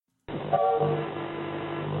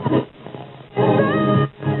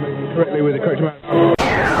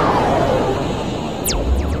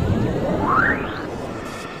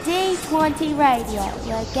D20 Radio,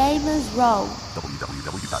 where gamers roll.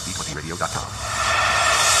 www.d20radio.com.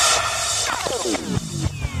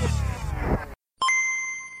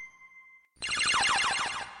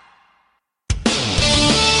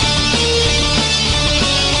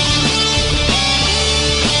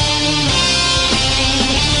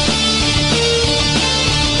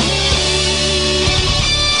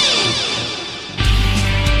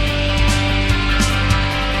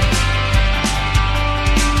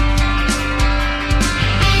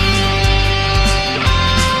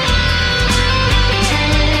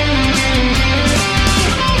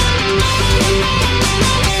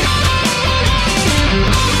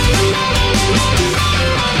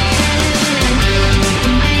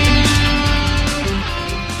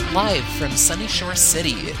 Live from Sunny Shore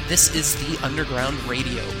City, this is the Underground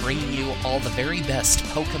Radio, bringing you all the very best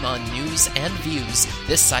Pokemon news and views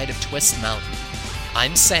this side of Twist Mountain.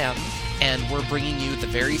 I'm Sam, and we're bringing you the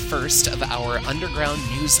very first of our Underground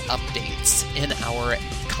news updates in our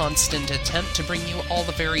constant attempt to bring you all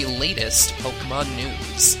the very latest Pokemon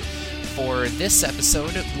news. For this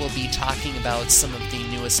episode, we'll be talking about some of the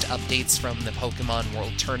newest updates from the Pokemon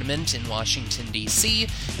World Tournament in Washington, D.C.,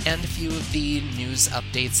 and a few of the news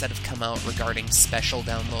updates that have come out regarding special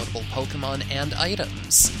downloadable Pokemon and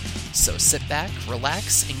items. So sit back,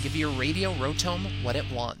 relax, and give your Radio Rotome what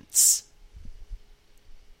it wants.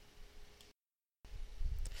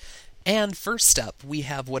 And first up, we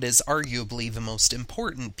have what is arguably the most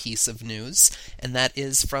important piece of news, and that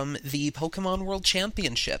is from the Pokemon World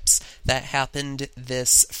Championships that happened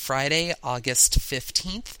this Friday, August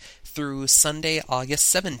 15th through Sunday,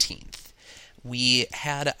 August 17th. We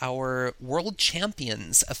had our world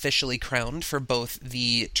champions officially crowned for both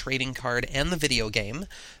the trading card and the video game.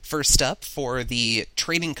 First up, for the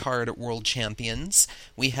trading card world champions,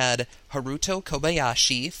 we had Haruto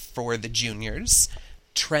Kobayashi for the juniors,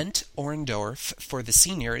 Trent Orndorff for the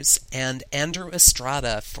seniors, and Andrew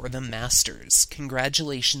Estrada for the masters.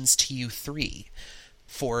 Congratulations to you three.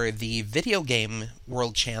 For the video game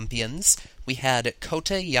world champions, we had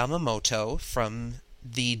Kota Yamamoto from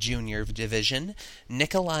the junior division,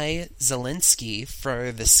 Nikolai Zelinsky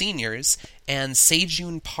for the seniors, and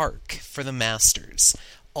Sejun Park for the masters.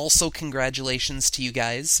 Also, congratulations to you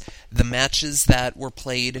guys. The matches that were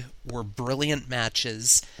played were brilliant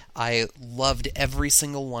matches. I loved every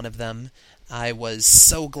single one of them. I was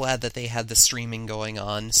so glad that they had the streaming going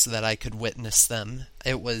on so that I could witness them.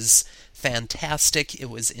 It was fantastic, it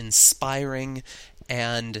was inspiring,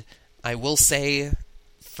 and I will say,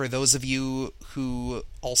 for those of you who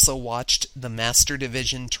also watched the Master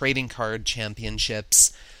Division Trading Card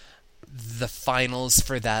Championships, the finals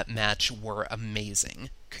for that match were amazing.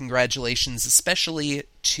 Congratulations especially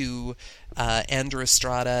to Andrew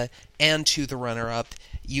Estrada and to the runner-up.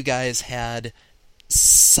 You guys had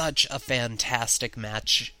such a fantastic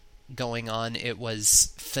match going on. It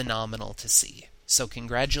was phenomenal to see. So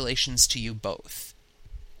congratulations to you both.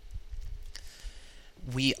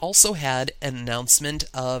 We also had an announcement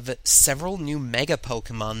of several new Mega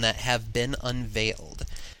Pokemon that have been unveiled.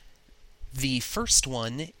 The first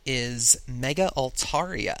one is Mega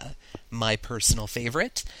Altaria, my personal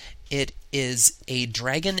favorite. It is a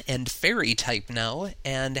dragon and fairy type now,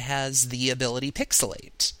 and has the ability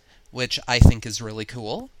Pixelate, which I think is really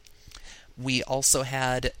cool. We also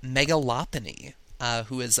had Mega Lopunny,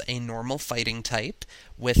 who is a normal fighting type,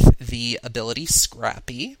 with the ability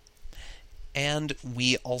Scrappy. And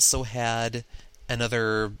we also had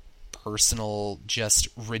another personal, just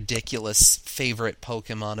ridiculous favorite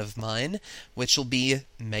Pokemon of mine, which will be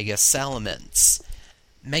Mega Salamence.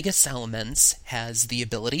 Mega Salamence has the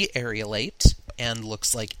ability Aerialate, and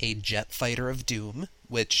looks like a jet fighter of doom,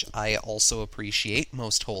 which I also appreciate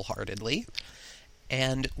most wholeheartedly.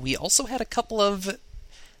 And we also had a couple of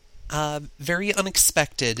very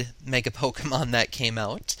unexpected Mega Pokemon that came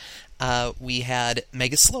out. We had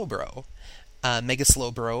Mega Slowbro. Mega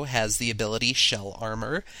Slowbro has the ability Shell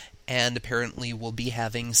Armor, and apparently will be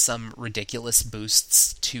having some ridiculous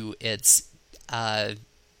boosts to its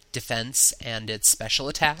defense and its special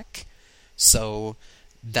attack. So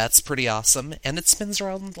that's pretty awesome, and it spins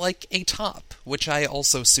around like a top, which I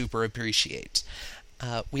also super appreciate.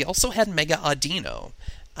 We also had Mega Audino.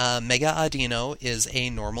 Mega Audino is a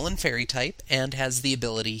normal and fairy type, and has the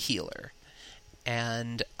ability Healer.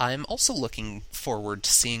 And I'm also looking forward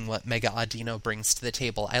to seeing what Mega Audino brings to the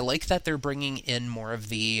table. I like that they're bringing in more of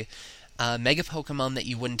the Mega Pokemon that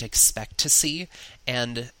you wouldn't expect to see,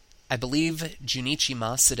 and I believe Junichi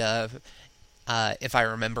Masuda, if I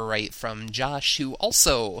remember right from Josh, who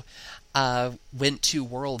also went to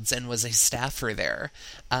Worlds and was a staffer there.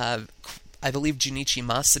 I believe Junichi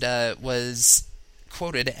Masuda was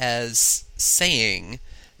quoted as saying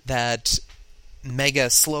that Mega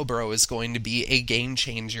Slowbro is going to be a game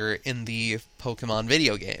changer in the Pokemon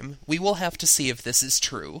video game. We will have to see if this is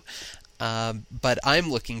true, but I'm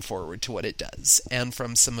looking forward to what it does. And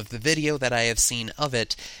from some of the video that I have seen of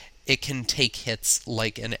it, it can take hits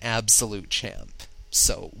like an absolute champ.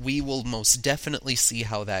 So we will most definitely see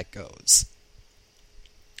how that goes.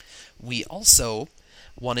 We also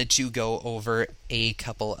wanted to go over a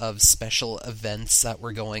couple of special events that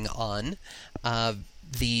were going on.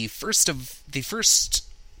 The first of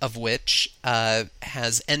which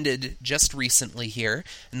has ended just recently here,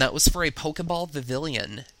 and that was for a Pokeball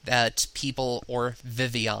Pavilion that people, or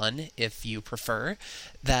Vivian if you prefer,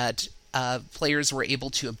 that players were able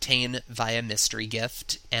to obtain via Mystery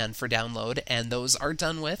Gift and for download, and those are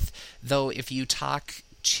done with, though if you talk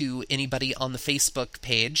to anybody on the Facebook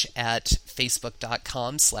page at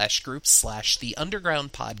facebook.com/groups/The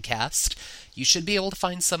Underground Podcast, you should be able to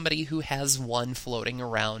find somebody who has one floating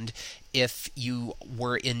around if you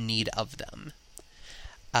were in need of them.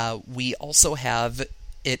 We also have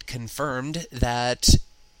it confirmed that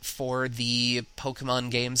for the Pokemon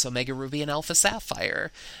games Omega Ruby and Alpha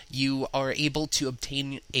Sapphire, you are able to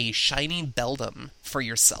obtain a shiny Beldum for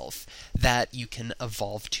yourself that you can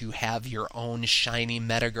evolve to have your own shiny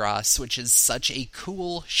Metagross, which is such a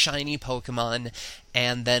cool shiny Pokemon.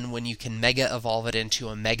 And then when you can Mega Evolve it into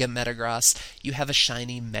a Mega Metagross, you have a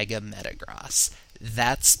shiny Mega Metagross.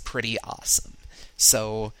 That's pretty awesome.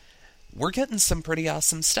 So we're getting some pretty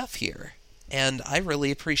awesome stuff here, and I really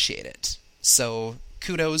appreciate it. So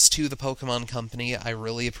kudos to the Pokemon Company. I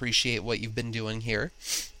really appreciate what you've been doing here.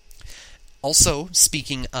 Also,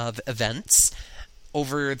 speaking of events,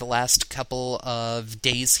 over the last couple of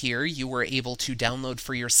days here, you were able to download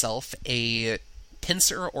for yourself a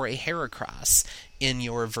Pinsir or a Heracross in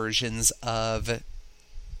your versions of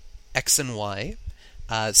X and Y,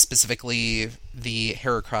 specifically the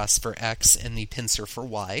Heracross for X and the Pinsir for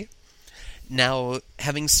Y. Now,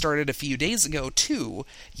 having started a few days ago, too,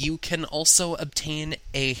 you can also obtain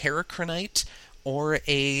a Heracronite or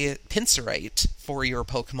a Pinsirite for your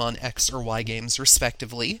Pokemon X or Y games,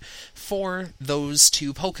 respectively, for those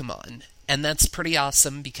two Pokemon. And that's pretty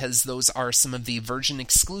awesome because those are some of the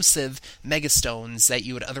version-exclusive Megastones that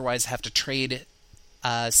you would otherwise have to trade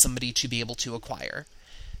somebody to be able to acquire.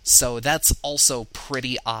 So that's also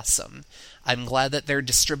pretty awesome. I'm glad that they're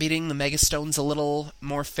distributing the Megastones a little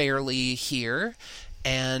more fairly here,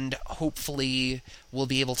 and hopefully we'll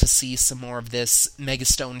be able to see some more of this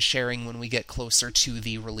Megastone sharing when we get closer to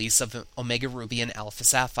the release of Omega Ruby and Alpha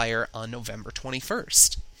Sapphire on November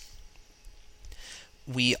 21st.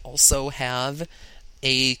 We also have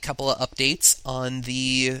a couple of updates on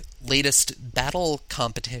the latest battle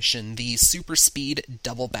competition, the Super Speed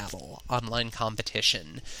Double Battle online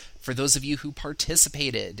competition. For those of you who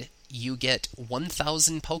participated, you get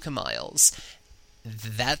 1,000 Pokemiles.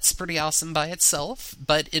 That's pretty awesome by itself,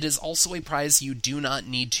 but it is also a prize you do not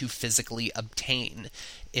need to physically obtain.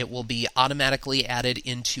 It will be automatically added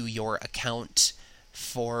into your account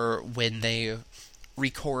for when they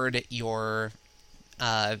record your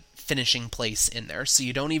finishing place in there, so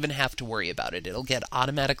you don't even have to worry about it. It'll get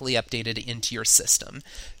automatically updated into your system.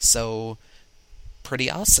 So, pretty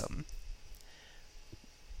awesome.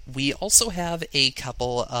 We also have a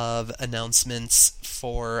couple of announcements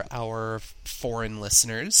for our foreign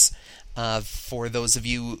listeners. For those of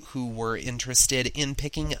you who were interested in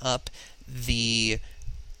picking up the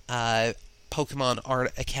Pokemon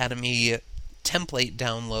Art Academy template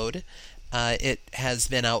download, it has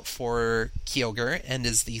been out for Kyogre and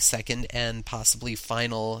is the second and possibly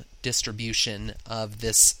final distribution of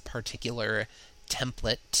this particular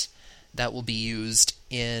template that will be used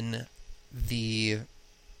in the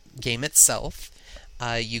game itself.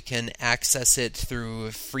 You can access it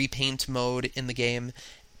through free paint mode in the game,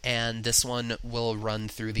 and this one will run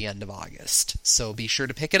through the end of August. So be sure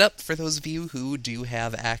to pick it up for those of you who do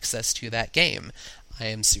have access to that game. I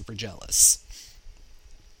am super jealous.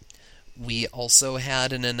 We also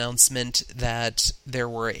had an announcement that there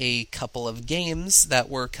were a couple of games that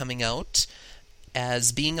were coming out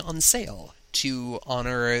as being on sale to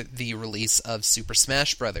honor the release of Super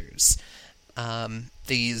Smash Bros.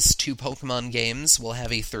 These two Pokemon games will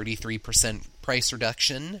have a 33% price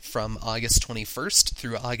reduction from August 21st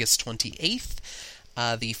through August 28th.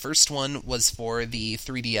 The first one was for the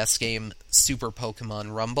 3DS game Super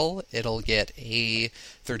Pokemon Rumble. It'll get a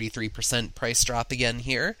 33% price drop again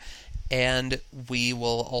here. And we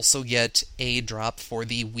will also get a drop for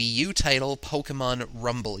the Wii U title Pokemon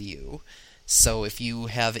Rumble U. So if you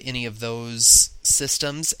have any of those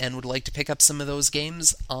systems and would like to pick up some of those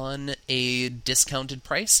games on a discounted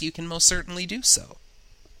price, you can most certainly do so.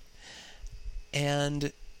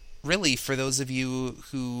 And really, for those of you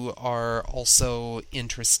who are also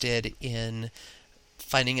interested in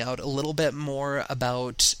finding out a little bit more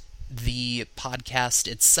about the podcast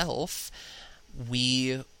itself,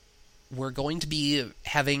 we're going to be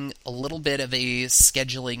having a little bit of a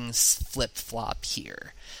scheduling flip-flop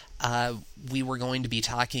here. We were going to be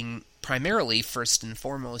talking primarily, first and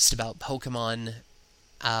foremost, about Pokemon,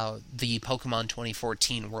 the Pokemon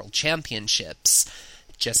 2014 World Championships,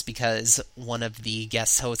 just because one of the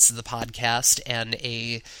guest hosts of the podcast and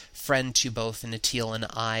a friend to both Natil and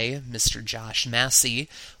I, Mr. Josh Massey,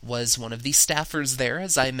 was one of the staffers there,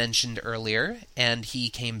 as I mentioned earlier, and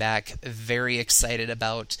he came back very excited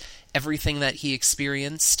about everything that he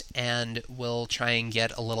experienced, and we'll try and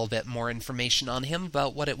get a little bit more information on him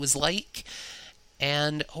about what it was like,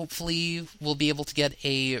 and hopefully we'll be able to get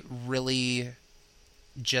a really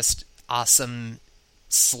just awesome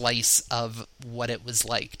slice of what it was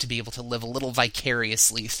like to be able to live a little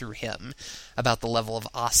vicariously through him about the level of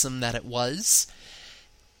awesome that it was.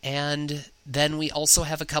 And then we also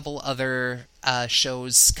have a couple other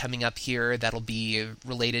shows coming up here that'll be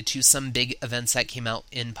related to some big events that came out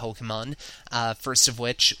in Pokemon. First of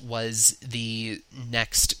which was the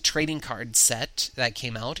next trading card set that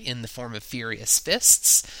came out in the form of Furious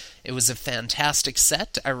Fists. It was a fantastic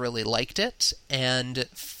set. I really liked it. And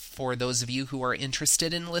for those of you who are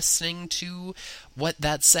interested in listening to what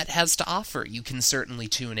that set has to offer, you can certainly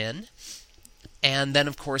tune in. And then,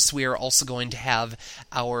 of course, we are also going to have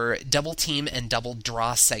our double team and double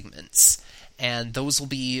draw segments. And those will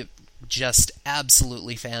be just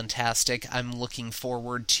absolutely fantastic. I'm looking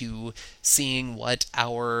forward to seeing what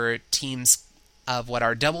our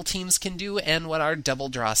double teams can do and what our double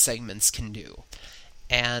draw segments can do.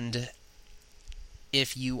 And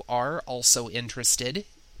if you are also interested,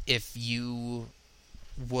 if you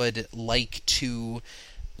would like to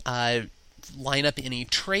line up any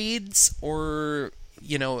trades, or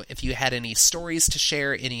if you had any stories to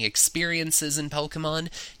share, any experiences in Pokemon,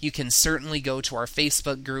 you can certainly go to our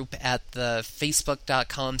Facebook group at the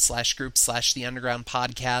facebook.com/group/The Underground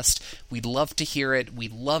Podcast. We'd love to hear it.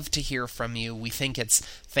 We'd love to hear from you. We think it's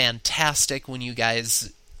fantastic when you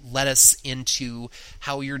guys let us into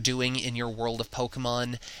how you're doing in your world of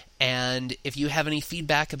Pokemon. And if you have any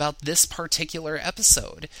feedback about this particular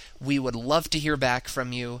episode, we would love to hear back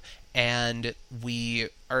from you. And we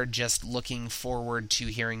are just looking forward to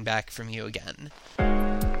hearing back from you again.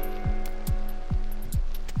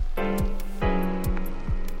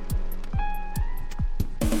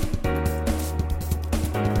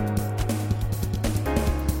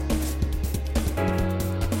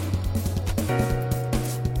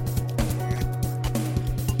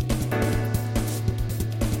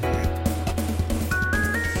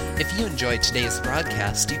 If you enjoyed today's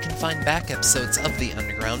broadcast, you can find back episodes of The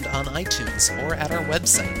Underground on iTunes or at our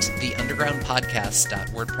website,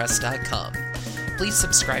 theundergroundpodcast.wordpress.com. Please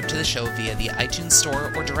subscribe to the show via the iTunes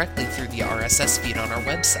Store or directly through the RSS feed on our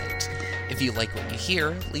website. If you like what you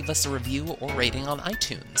hear, leave us a review or rating on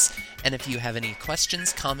iTunes. And if you have any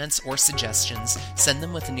questions, comments, or suggestions, send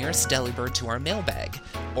them with the nearest delibird to our mailbag,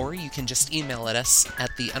 or you can just email at us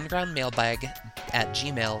at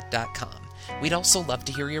theundergroundmailbag@gmail.com. We'd also love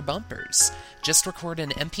to hear your bumpers. Just record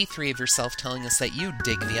an MP3 of yourself telling us that you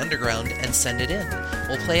dig the Underground and send it in.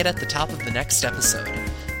 We'll play it at the top of the next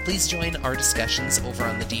episode. Please join our discussions over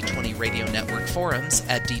on the D20 Radio Network forums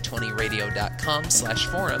at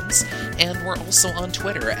d20radio.com/forums, and we're also on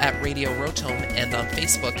Twitter at Radio Rotome and on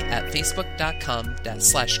Facebook at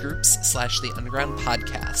facebook.com/groups/The Underground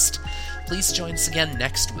Podcast. Please join us again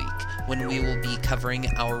next week when we will be covering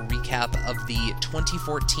our recap of the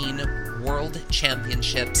 2014 World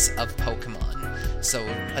Championships of Pokemon. So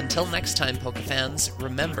until next time, Pokefans,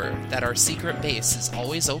 remember that our secret base is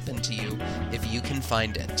always open to you if you can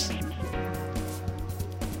find it.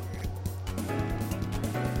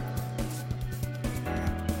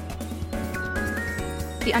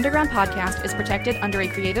 The Underground Podcast is protected under a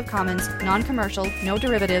Creative Commons, non-commercial, no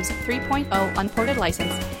derivatives, 3.0 unported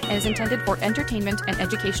license and is intended for entertainment and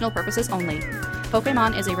educational purposes only.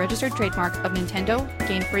 Pokemon is a registered trademark of Nintendo,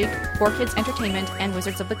 Game Freak, 4Kids Entertainment, and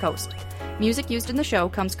Wizards of the Coast. Music used in the show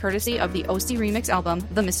comes courtesy of the OC Remix album,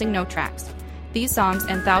 The Missing No Tracks. These songs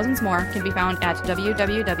and thousands more can be found at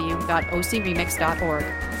www.ocremix.org.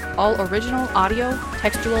 All original audio,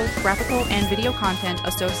 textual, graphical, and video content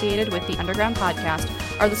associated with the Underground Podcast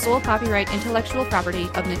are the sole copyright intellectual property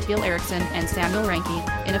of Natil Erickson and Samuel Ranke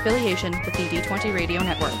in affiliation with the D20 Radio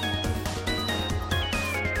Network.